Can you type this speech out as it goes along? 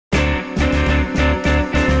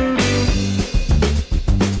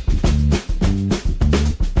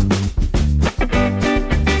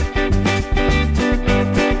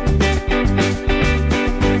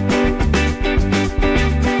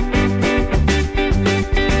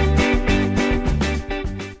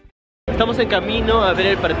Estamos en camino a ver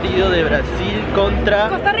el partido de Brasil contra...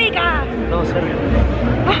 ¡Costa Rica! No, Serbia.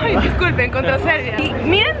 Ay, disculpen, contra Serbia. Y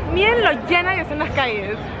miren lo llena que son las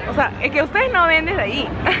calles. O sea, es que ustedes no ven desde ahí.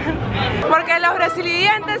 Porque los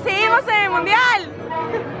brasileños seguimos en el Mundial.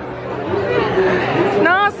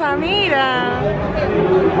 No, Samira.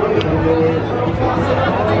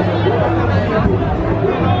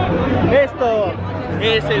 Esto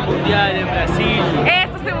es el Mundial en Brasil.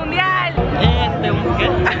 Esto es el Mundial. ¿Qué?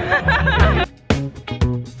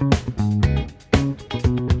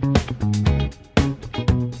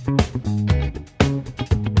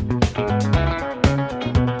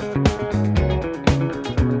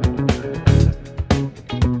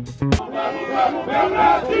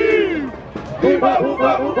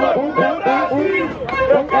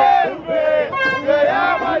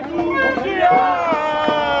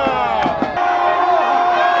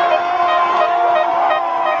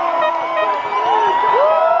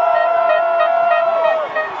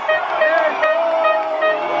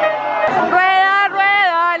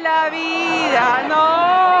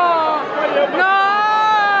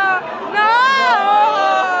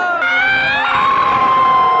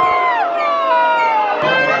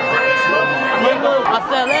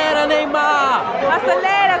 ¡Acelera, Neymar!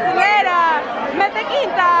 ¡Acelera, acelera! ¡Mete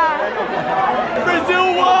quinta! Brasil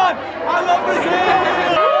won! I love Brazil!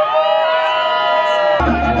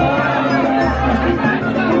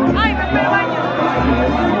 ¡Ay, me fui al baño!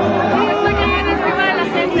 Y estoy cayendo encima de la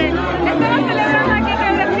gente. Estamos celebrando aquí que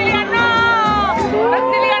Brasil ganó.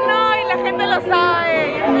 Brasil ganó y la gente lo sabe.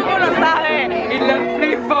 Y el FIFA lo sabe. Y la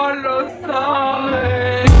FIFA lo sabe.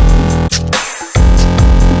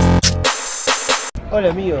 Hola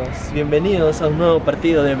amigos, bienvenidos a un nuevo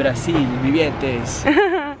partido de Brasil, vivientes.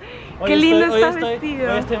 Qué lindo estás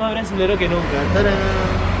vestido. Hoy estoy más brasilero que nunca. ¡Tarán!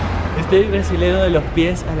 Estoy brasilero de los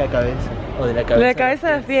pies a la cabeza. O de la cabeza. De la cabeza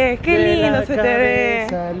a los pies, qué lindo se te ve.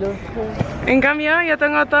 En cambio yo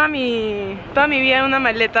tengo toda mi vida en una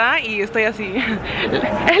maleta y estoy así.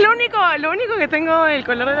 Es lo único que tengo el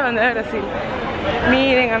color de la bandera de Brasil.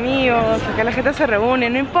 Miren amigos, acá la gente se reúne,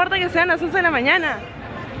 no importa que sean las 11 de la mañana.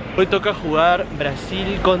 Hoy toca jugar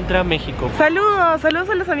Brasil contra México. Saludos a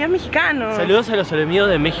los amigos mexicanos. Saludos a los amigos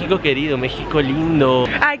de México querido, México lindo.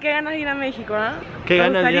 Ay, qué ganas de ir a México, ¿ah? Qué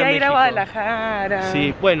ganas de ir a México. Ir a Guadalajara.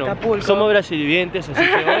 Sí, bueno, Acapulco. Somos brasilivientes, así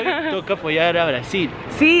que hoy toca apoyar a Brasil.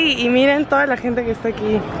 Sí, y miren toda la gente que está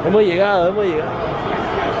aquí. Hemos llegado.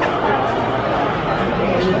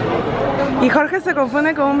 Y Jorge se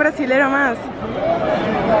confunde con un brasilero más.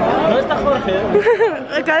 ¿Dónde está Jorge?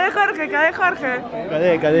 Cadé Jorge.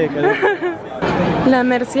 Cadé. La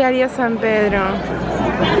Mercearia San Pedro.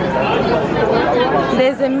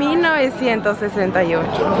 Desde 1968.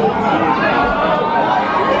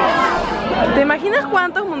 ¿Te imaginas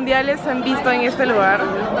cuántos mundiales se han visto en este lugar?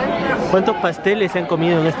 ¿Cuántos pasteles se han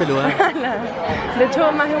comido en este lugar? De hecho,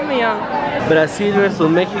 más de 1 millón. Brasil versus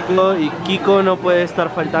México y Kiko no puede estar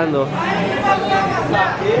faltando.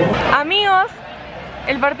 Amigos,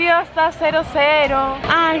 el partido está 0-0.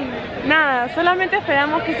 Ay, nada, solamente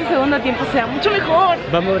esperamos que este segundo tiempo sea mucho mejor.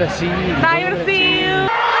 Vamos Brasil. Bye Brasil.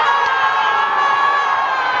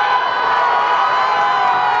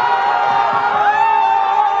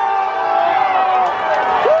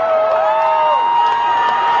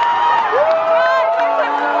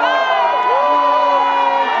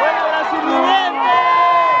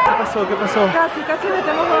 ¿Qué pasó? Casi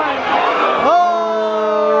metemos gol. ¡Oh!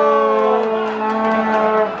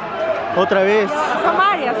 Otra vez. Son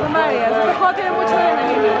varias. Este juego tiene mucha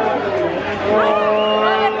adrenalina.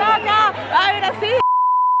 ¡Ay, Brasil!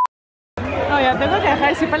 No, ya tengo que dejar de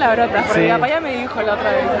decir palabrotas, porque mi papá ya me dijo la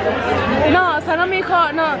otra vez. No, o sea, no me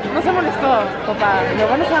dijo, no se molestó, papá. Mi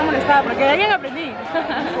papá no se va a molestar, porque de alguien aprendí.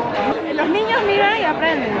 Los niños miran y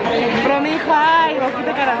aprenden. Pero me dijo, ay,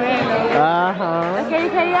 boquita caramelo. Ajá. Es que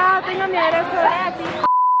dije, ya, tengo mi aderezo gratis.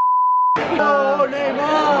 ¡Oh,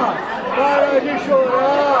 Neymar! ¡Para de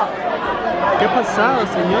llorar! ¿Qué ha pasado,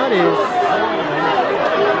 señores?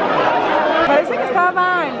 Parece que estaba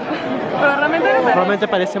mal, pero realmente no parece. Realmente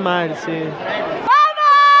parece mal, sí.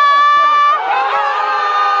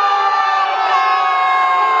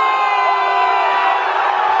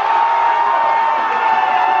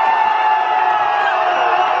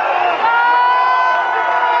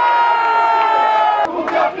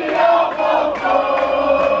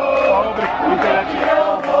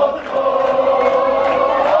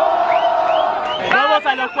 Vamos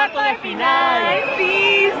a los cuartos de final.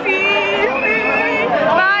 Sí.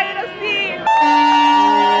 Bye, Brasil.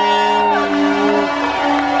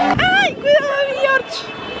 ¡Ay, cuidado, George!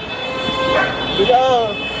 Cuidado,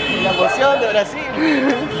 la emoción de Brasil.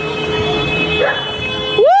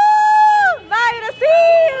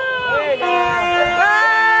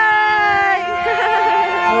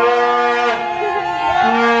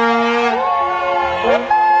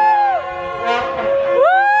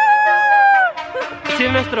 Brasil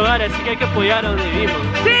es nuestro hogar, así que hay que apoyar a donde vivimos.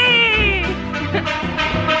 ¡Sí!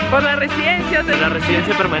 Por la residencia. Por la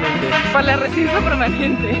residencia permanente. Por la residencia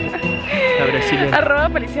permanente. La brasileña. Arroba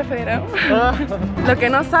Policía Federal. Lo que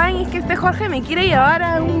no saben es que este Jorge me quiere llevar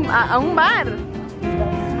a un bar.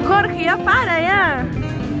 Jorge, ya para, ya.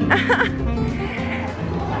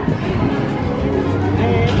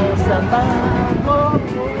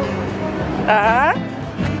 ¿Ah?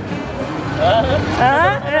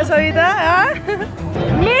 ¿Ah? ¿Eres ahorita? ¿Ah?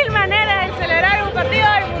 1000 maneras de celebrar un partido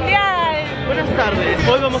del Mundial. Buenas tardes,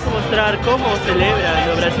 hoy vamos a mostrar cómo celebran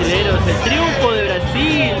los brasileros el triunfo de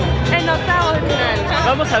Brasil En octavos de final.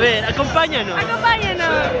 Vamos a ver, acompáñanos. Acompáñanos.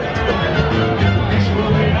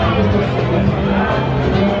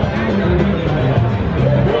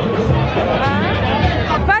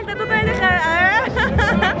 Falta, tú también dejas.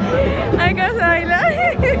 Hay que bailar.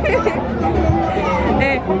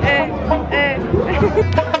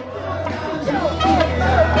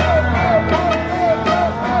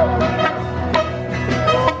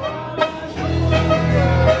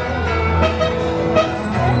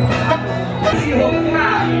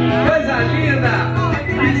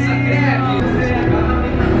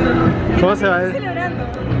 ¿Cómo se va? Celebrando.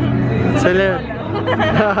 Celebra.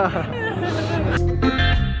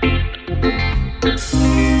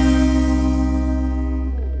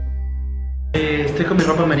 Estoy con mi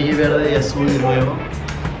ropa amarilla, verde y azul de nuevo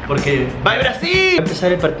porque ¡va Brasil! Va a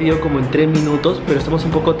empezar el partido como en 3 minutos, pero estamos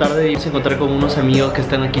un poco tarde y vamos a encontrar con unos amigos que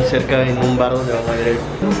están aquí cerca en un bar donde van a ver el...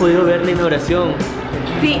 Hemos podido ver la inauguración.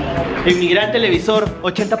 Sí. En mi gran televisor,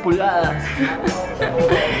 80 pulgadas.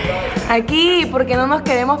 Aquí, porque no nos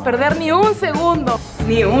queremos perder ni un segundo.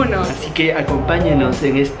 Ni uno. Así que acompáñenos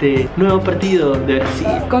en este nuevo partido de Brasil.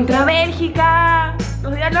 Contra Bélgica.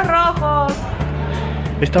 Los Diablos Rojos.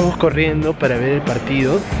 Estamos corriendo para ver el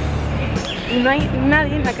partido. Y no hay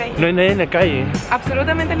nadie en la calle. No hay nadie en la calle.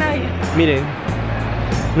 Absolutamente nadie. Miren,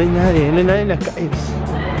 no hay nadie en las calles.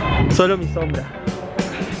 Solo mi sombra.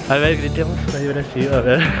 A ver, gritemos ahí Brasil, a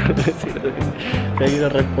ver si alguien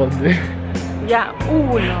nos responde. Ya,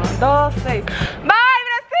 1, 2, 6. ¡Bye,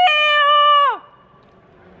 Brasil!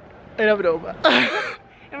 Era broma.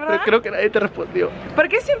 Pero creo que nadie te respondió. ¿Por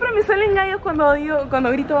qué siempre me salen gallos cuando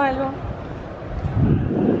grito algo?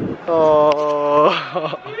 Oh.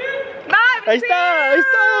 ¡Bye, Ahí está, ahí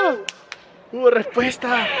está. Hubo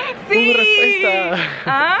respuesta. ¡Sí! Hubo respuesta.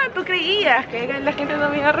 Ah, tú creías que la gente no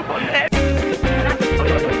me iba a responder.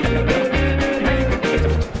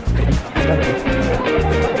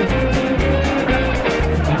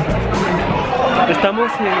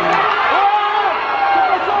 Estamos en...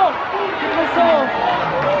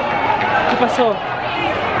 ¿Qué pasó?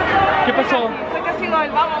 ¿Qué pasó? Fue casi gol,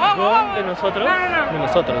 vamos, vamos, ¿Gol vamos. de nosotros? No. De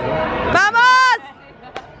nosotros, ¿no? ¡Vamos!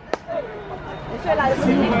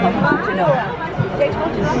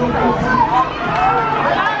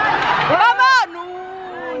 ¡Vamos!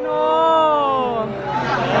 ¡No!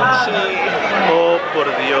 Sí. Oh, por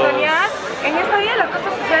Dios. ¿Sabías? En esta vida las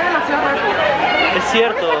cosas suceden demasiado rápido. Es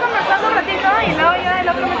cierto. Estoy conversando un ratito y luego ya el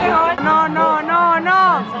otro me pegó. No. ¡No!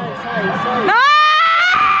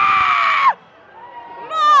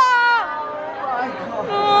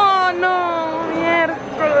 No,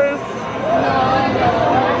 miércoles.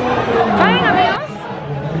 ¿Saben, amigos?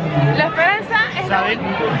 La esperanza es ¿Saben?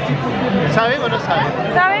 ¿Saben o no saben?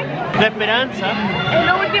 ¿Saben? La esperanza. Es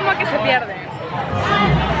lo último que se pierde.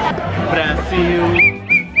 Brasil.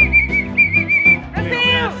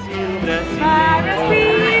 Brasil. ¡Va,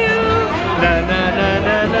 Brasil!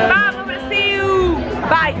 ¡Vamos, Brasil!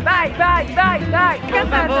 ¡Bye!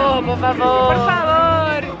 Por favor. Por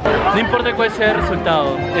favor. No importa cuál sea el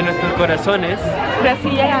resultado, en nuestros corazones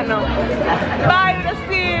Brasil ya ganó. ¡Bye,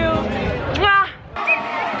 Brasil! ¡Mua!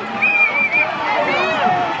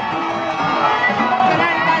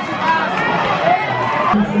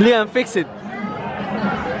 Liam, fix it.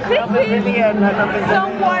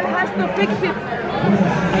 Someone has to fix it.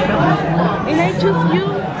 And I choose you.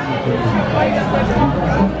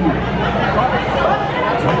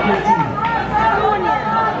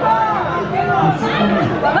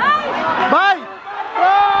 Bye.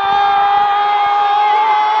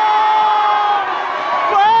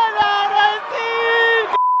 ¡Buena, Brasil!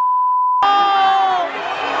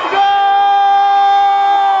 ¡Gol!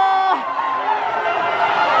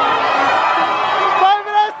 ¡Bye,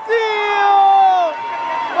 Brasil!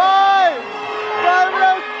 ¡Bye! ¡Bye,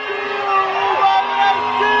 Brasil! ¡Bye,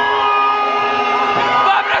 Brasil!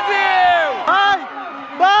 ¡Bye, Brasil! ¡Bye!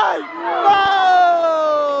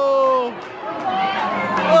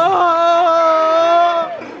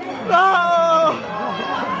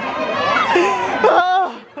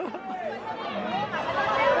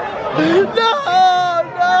 ¡No!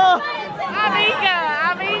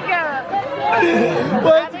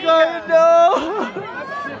 What's going on?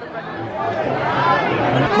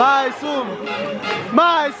 My Zoom.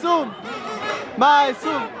 My Zoom. My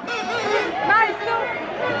Zoom. Mais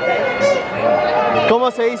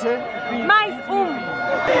 ¿Cómo se dice? Mais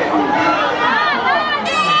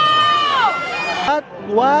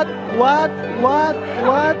What?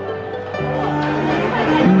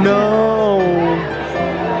 No.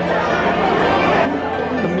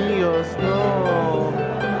 Amigos, no.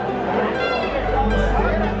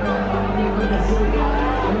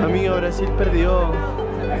 Amigo, Brasil perdió.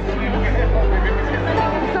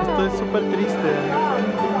 Estoy súper triste.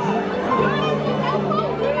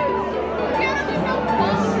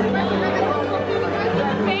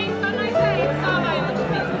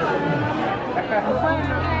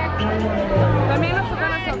 También nos toca a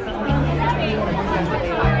nosotros.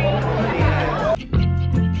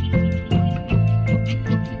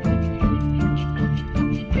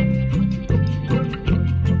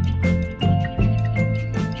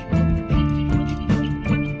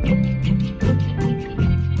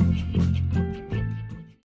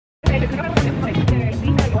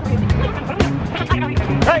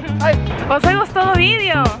 ¿Os gustó el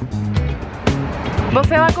vídeo?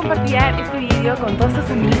 ¿Você va a compartir este vídeo con todos tus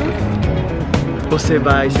amigos? Você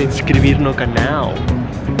vai se inscribir no canal.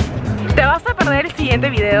 ¿Te vas a perder el siguiente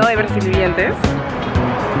video de Brasilientes?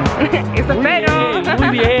 Eso espero.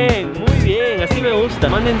 Muy bien, así me gusta.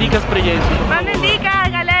 Manden dicas pra gente. Manden dicas,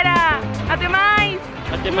 galera. Até mais.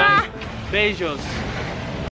 Até mais. Beijos.